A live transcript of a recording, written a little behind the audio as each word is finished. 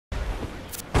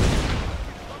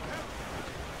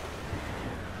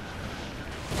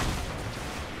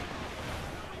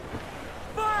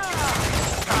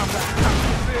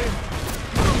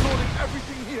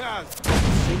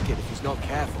he's not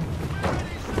careful.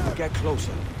 We'll get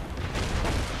closer.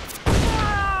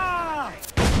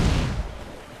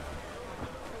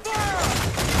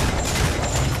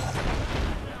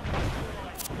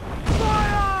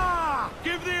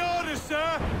 Give the order,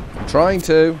 sir! Trying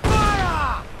to.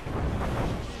 Fire!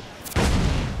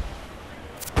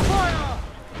 Fire!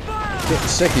 Fire! Getting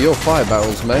sick of your fire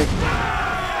barrels, mate.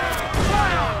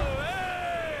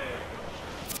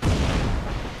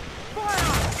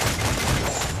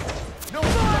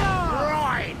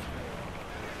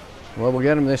 Well, we'll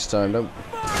get him this time, don't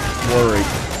worry.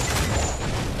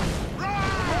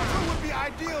 Water would be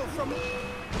ideal from...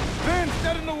 Vince,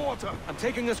 dead in the water! I'm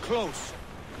taking us close.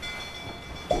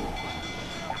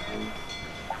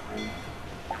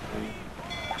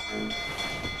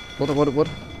 What are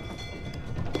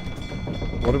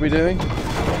we doing?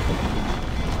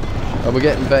 Oh, we're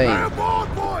getting Bane.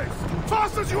 Aboard, boys!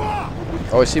 Fast as you are!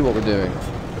 Oh, I see what we're doing.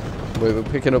 We're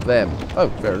picking up them. Oh,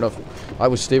 fair enough. I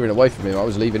was steering away from him. I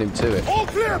was leaving him to it. All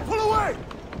clear! Pull away!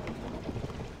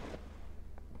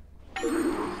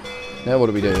 Now what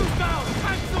are we doing?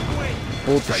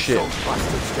 Board the ship.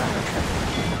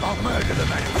 I'll murder the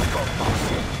man who's got boss.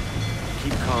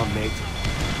 Keep calm, mate.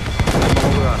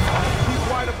 All right. Keep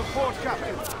wide of the fort,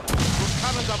 Captain. Those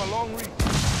cannons have a long reach.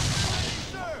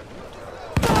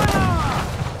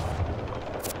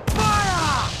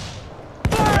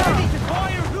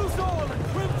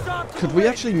 Could we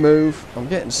actually move? I'm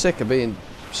getting sick of being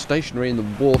stationary in the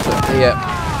water. Yeah.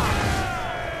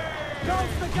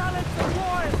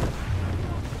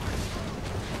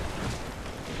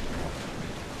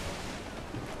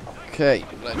 Okay,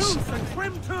 let's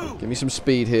give me some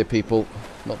speed here, people.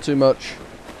 Not too much.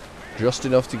 Just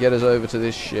enough to get us over to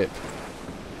this ship.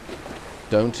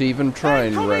 Don't even try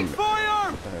and ram.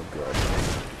 Oh god.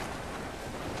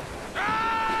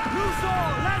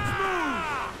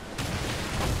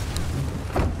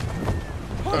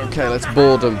 Okay, let's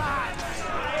board them.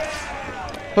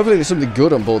 Hopefully there's something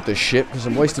good on board this ship, because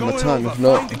I'm wasting my time if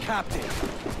not.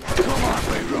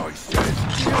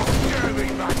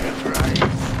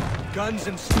 Guns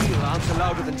and steel aren't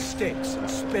louder than sticks and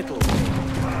spittle.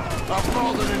 I've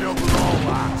more than enough with all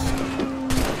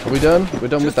that. Are we done? We're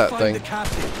done with that thing.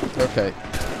 Okay.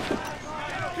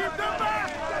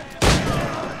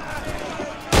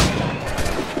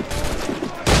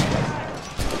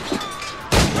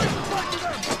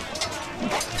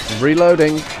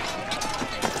 Reloading.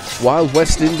 Wild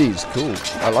West Indies. Cool.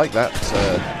 I like that.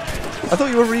 I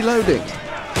thought you were reloading.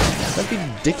 Don't be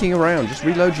dicking around. Just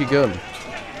reload your gun.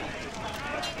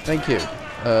 Thank you.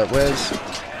 Where's...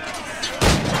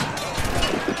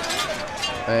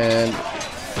 And...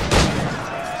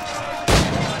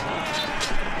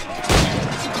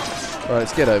 Alright,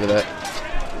 let's get over there.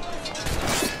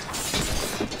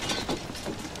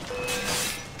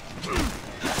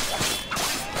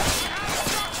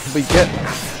 Can we get...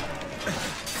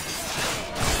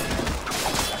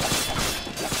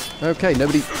 Okay,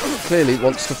 nobody clearly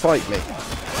wants to fight me.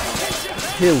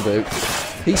 He'll do.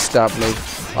 He stabbed me.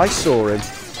 I saw him.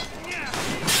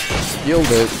 You'll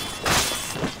do.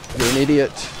 You're an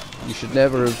idiot. You should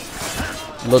never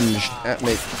have lunged at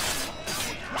me.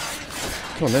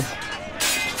 Come on then.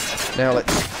 Now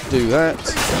let's do that.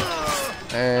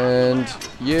 And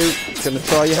you gonna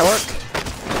try your luck?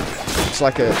 It's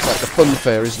like a fun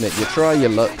fair, isn't it? You try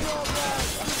your luck.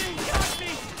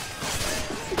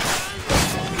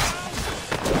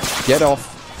 Get off.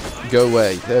 Go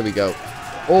away. There we go.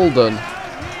 All done.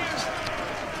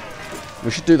 We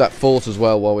should do that fort as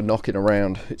well while we're knocking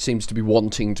around. It seems to be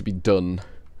wanting to be done.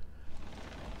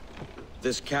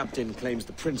 This captain claims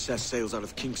the princess sails out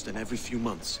of Kingston every few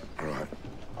months. Right.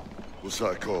 We'll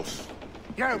set a course.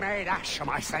 You made ash of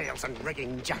my sails and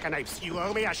rigging, jackanapes. You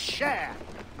owe me a share.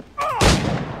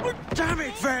 Oh, damn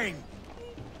it, Vane!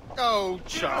 Oh,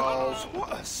 Charles,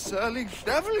 what a surly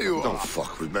devil you are. Don't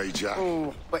fuck with me, Jack.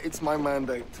 Oh, but it's my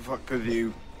mandate to fuck with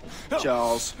you,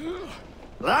 Charles.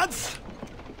 Lads!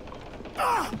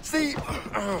 See,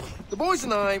 the boys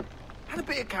and I had a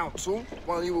bit of counsel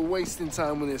while you were wasting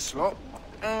time with this lot.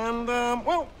 And,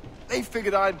 well, they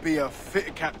figured I'd be a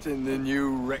fitter captain than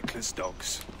you reckless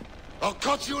dogs. I'll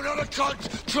cut you another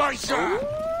cunt, Tracer!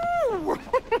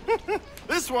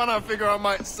 This one I figure I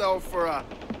might sell for a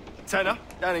tenner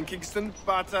down in Kingston,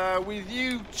 but with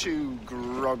you two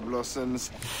grog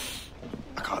blossoms,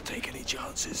 I can't take any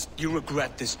chances. You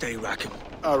regret this day, Rackham.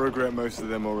 I regret most of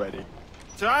them already.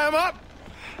 Tie them up!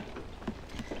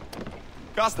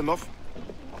 Cast them off.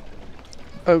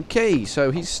 Okay,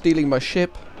 so he's stealing my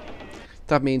ship.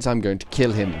 That means I'm going to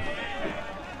kill him.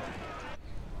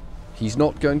 He's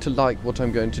not going to like what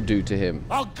I'm going to do to him.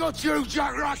 I'll gut you,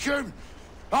 Jack Rackham!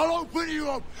 I'll open you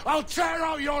up. I'll tear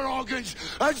out your organs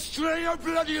and string a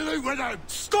bloody loot with them.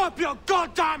 Stop your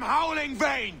goddamn howling,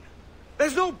 Vane!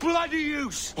 There's no bloody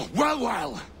use! Oh,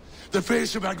 well. The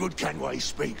fearsome Edward Kenway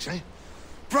speaks, eh?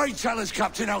 Pray tell us,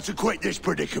 Captain, how to quit this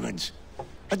predicament.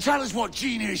 And tell us what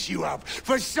genius you have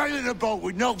for sailing a boat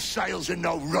with no sails and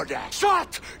no rudder.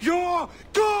 Shut your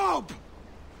gob!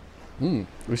 We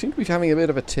seem to be having a bit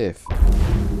of a tiff.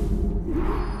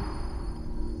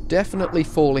 Definitely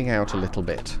falling out a little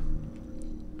bit.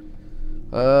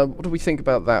 What do we think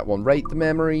about that one? Rate the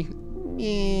memory?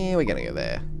 Yeah, we're gonna go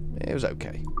there. It was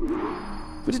okay.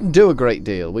 We didn't do a great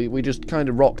deal. We just kind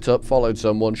of rocked up, followed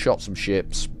someone, shot some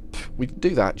ships. We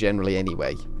do that generally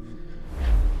anyway.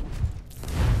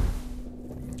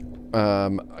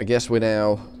 I guess we're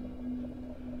now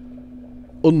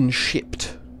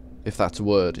unshipped, if that's a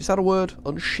word. Is that a word?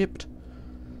 Unshipped?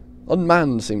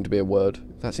 Unmanned seemed to be a word.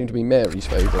 That seemed to be Mary's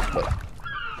favourite, but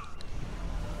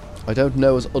I don't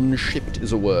know as unshipped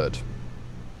is a word.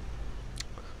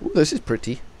 Ooh, this is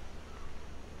pretty.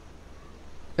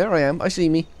 There I am. I see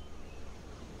me.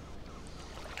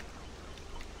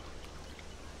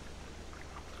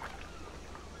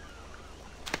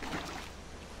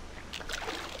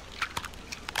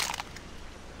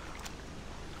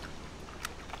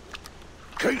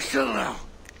 Keep still now.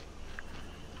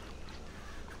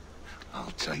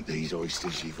 I'll take these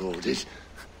oysters you've ordered.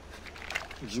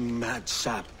 You mad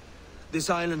sap. This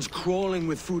island's crawling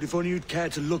with food if only you'd care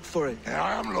to look for it. Yeah,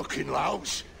 I am looking,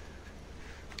 Louse.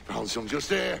 Found some just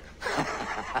here.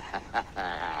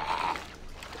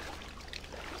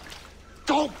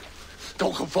 Don't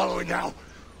come following now.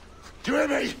 Do you hear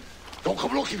me? Don't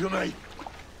come looking for me.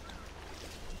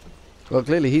 Well,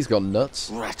 clearly he's gone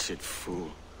nuts. Wretched fool.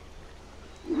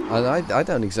 And I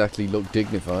don't exactly look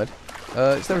dignified.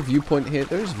 Is there a viewpoint here?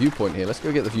 There is a viewpoint here. Let's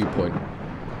go get the viewpoint.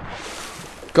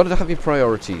 Got to have your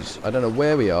priorities. I don't know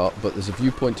where we are, but there's a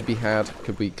viewpoint to be had.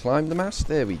 Could we climb the mast?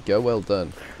 There we go. Well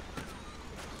done.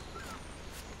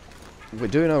 We're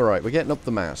doing alright. We're getting up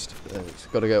the mast. It's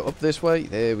got to go up this way.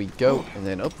 There we go. And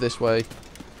then up this way.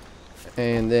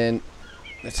 And then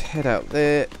let's head out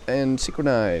there and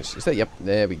synchronize. Is that? Yep.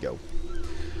 There we go.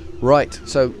 Right.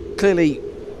 So clearly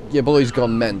your boy's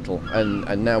gone mental,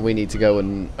 and now we need to go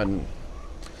and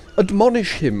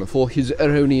admonish him for his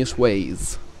erroneous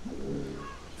ways,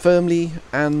 firmly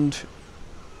and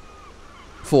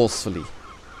forcefully.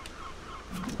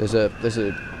 There's a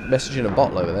message in a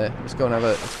bottle over there. Let's go and have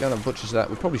a butcher's of that.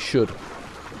 We probably should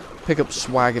pick up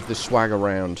swag if there's swag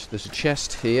around. There's a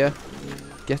chest here.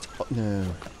 He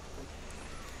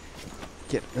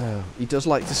does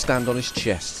like to stand on his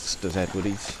chests, does Edward?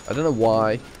 I don't know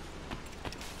why.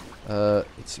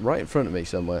 It's right in front of me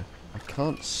somewhere. I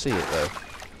can't see it though.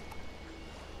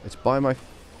 It's by my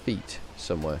feet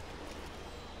somewhere.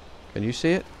 Can you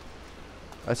see it?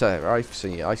 I see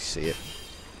it.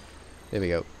 Here we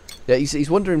go. Yeah, he's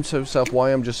wondering to himself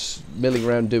why I'm just milling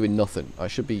around doing nothing. I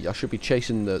should be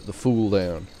chasing the fool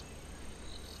down.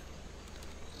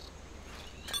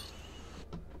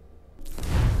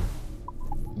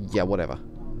 Yeah, whatever.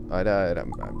 I'm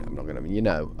not gonna. You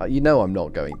know I'm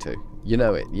not going to. You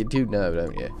know it. You do know,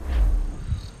 don't you?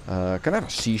 Can I have a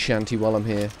sea shanty while I'm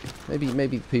here?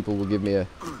 Maybe people will give me a.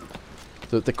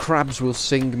 The crabs will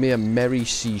sing me a merry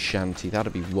sea shanty.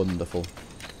 That'd be wonderful.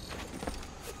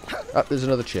 There's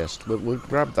another chest. We'll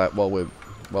grab that while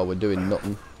we're doing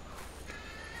nothing.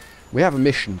 We have a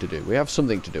mission to do. We have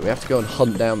something to do. We have to go and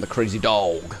hunt down the crazy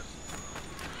dog.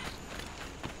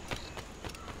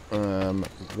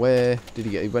 Where did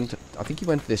he go? I think he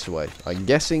went this way. I'm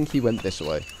guessing he went this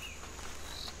way.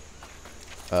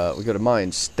 We got a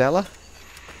mine, Stella.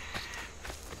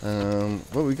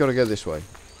 Well, we got to go this way.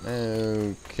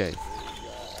 Okay.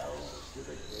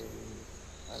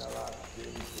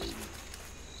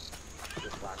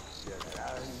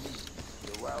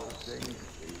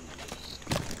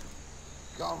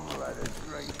 Come, let us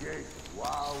drink it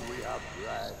while we have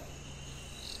bread.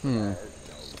 Hmm.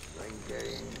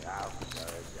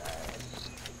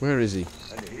 Where is he?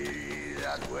 And he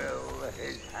that will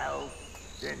his health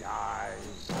deny.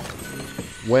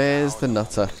 Where's the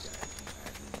nutter?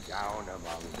 Down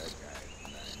among the dead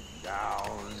men.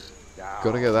 Down.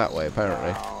 Gotta go that way,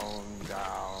 apparently.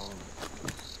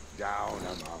 Down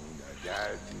among the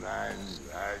dead men.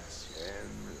 Let him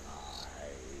lie.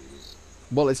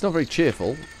 Well, it's not very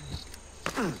cheerful.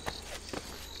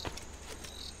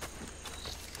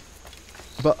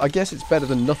 But I guess it's better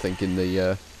than nothing in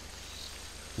the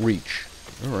reach.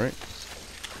 Alright.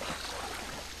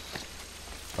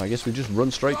 I guess we just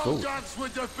run straight forward. Dance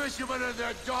with the fishermen and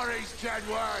their dories,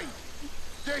 Kenway.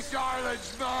 This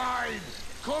island's mine.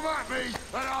 Come at me,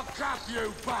 and I'll cap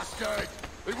you, bastard!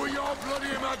 It was your bloody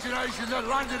imagination that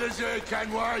landed us here,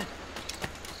 Kenway.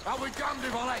 I'll be damned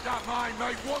if I let that mind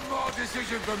make one more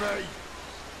decision for me.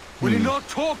 Will you not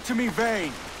talk to me,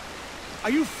 Vane? Are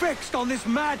you fixed on this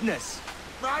madness?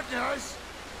 Madness?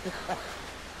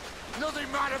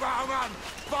 Nothing mad about a man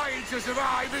fighting to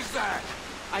survive, is there?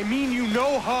 I mean you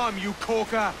no harm, you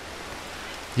corker.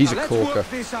 He's Now a corker. let's work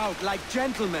this out like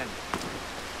gentlemen.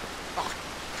 Oh,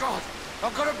 God,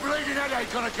 I've got a bleeding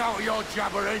headache on account of your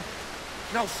jabbering.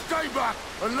 Now stay back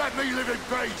and let me live in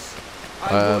peace.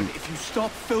 I would if you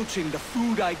stop filching the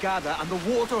food I gather and the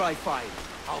water I find.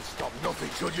 I'll stop nothing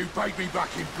till you pay me back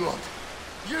in blood.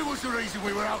 You was the reason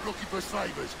we were out looking for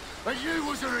slavers, and you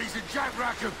was the reason Jack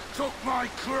Rackham took my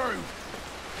crew.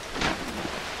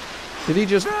 Did he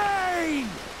just... Vane!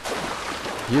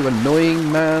 You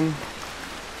annoying man.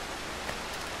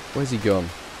 Where's he gone?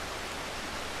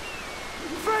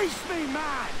 Face me,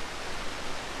 man!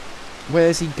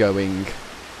 Where's he going?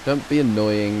 Don't be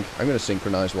annoying. I'm going to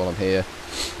synchronise while I'm here.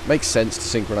 Makes sense to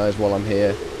synchronise while I'm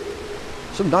here.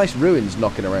 Some nice ruins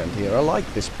knocking around here. I like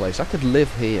this place. I could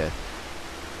live here.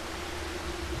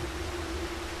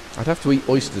 I'd have to eat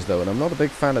oysters though, and I'm not a big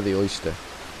fan of the oyster.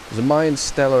 There's a Mayan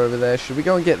Stella over there. Should we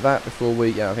go and get that before we...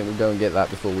 Yeah, I think we'll go and get that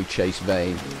before we chase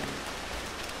Vane.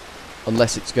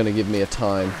 Unless it's going to give me a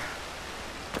time.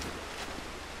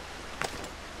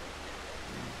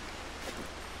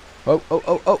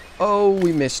 Oh,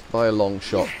 we missed by a long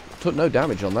shot. Took no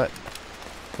damage on that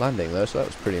landing though, so that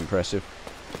was pretty impressive.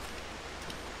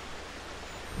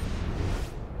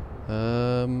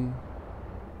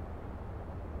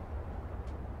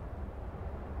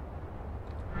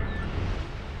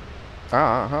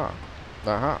 Aha.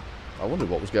 I wondered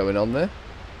what was going on there.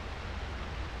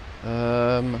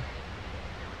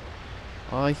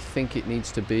 I think it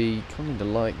needs to be kind of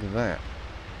like that.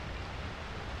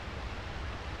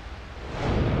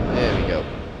 There we go.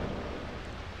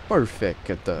 Perfect.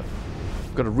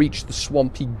 Got to reach the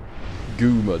swampy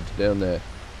goo mud down there.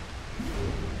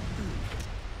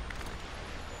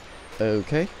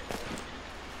 Okay.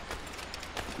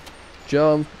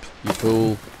 Jump, you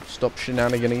fool. Stop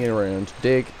shenaniganing around.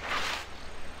 Dig.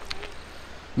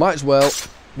 Might as well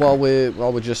while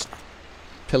we're just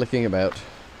pillicking about.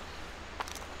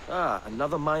 Ah,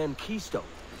 another Mayan keystone.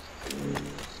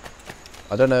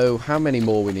 I don't know how many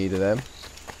more we need of them.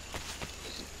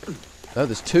 No,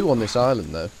 there's 2 on this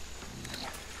island though.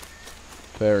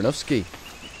 Fair enough, Ski.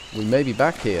 We may be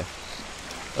back here.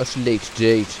 Us late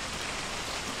date.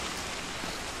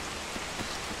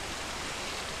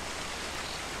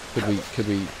 Could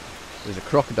we... There's a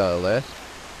crocodile there.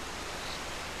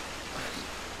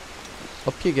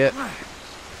 Up you get.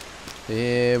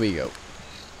 Here we go.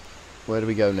 Where do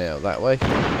we go now? That way?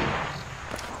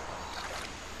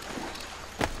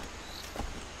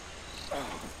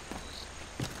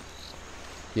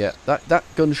 Yeah, that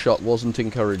gunshot wasn't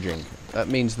encouraging. That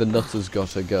means the nutter's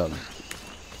got a gun.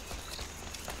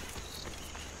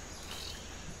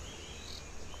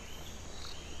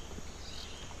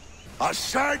 I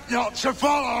said not to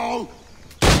follow!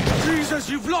 Jesus,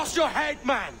 you've lost your head,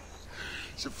 man!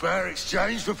 It's a fair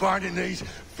exchange for finding these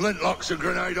flintlocks and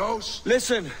grenados.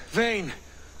 Listen, Vane.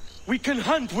 We can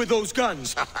hunt with those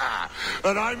guns.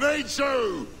 And I mean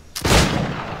to!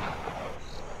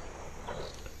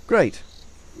 Great.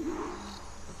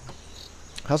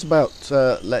 How's about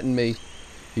letting me...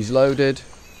 He's loaded.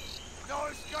 No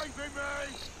escaping me!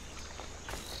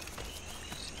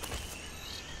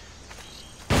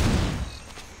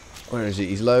 Where is he?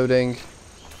 He's loading.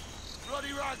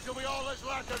 Bloody rags will be all that's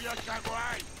left of you,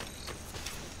 Kenway!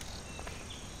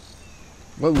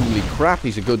 Holy crap,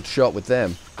 he's a good shot with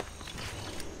them.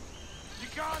 You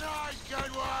can't hide,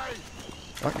 Kenway!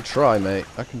 I can try, mate.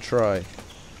 I can try.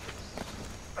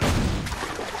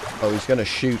 Oh, he's going to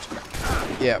shoot.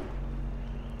 Yeah.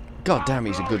 God damn,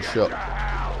 he's a good shot.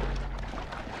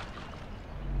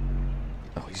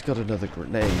 Oh, he's got another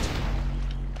grenade.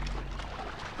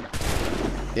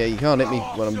 Yeah, you can't hit me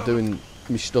when I'm doing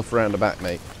me stuff around the back,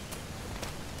 mate.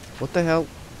 What the hell?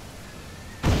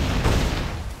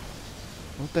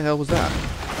 What the hell was that?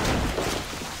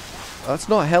 That's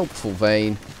not helpful,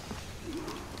 Vane.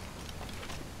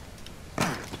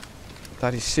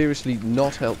 That is seriously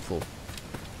not helpful.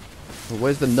 Well,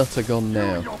 where's the nutter gone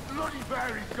now? Your bloody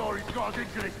fairy story's got us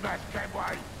into this mess,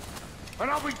 Kenway. And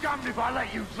I'll be damned if I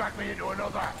let you drag me into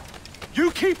another.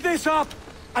 You keep this up,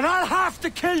 and I'll have to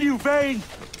kill you, Vane!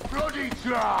 Bloody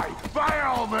try, by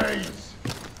all means!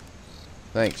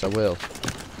 Thanks, I will.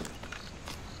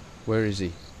 Where is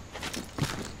he?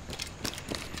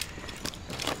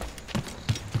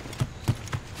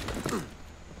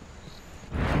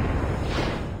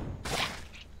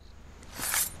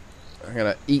 I'm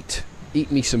gonna eat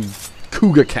me some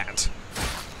cougar cat.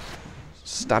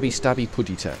 Stabby, stabby,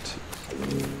 pudgy tat.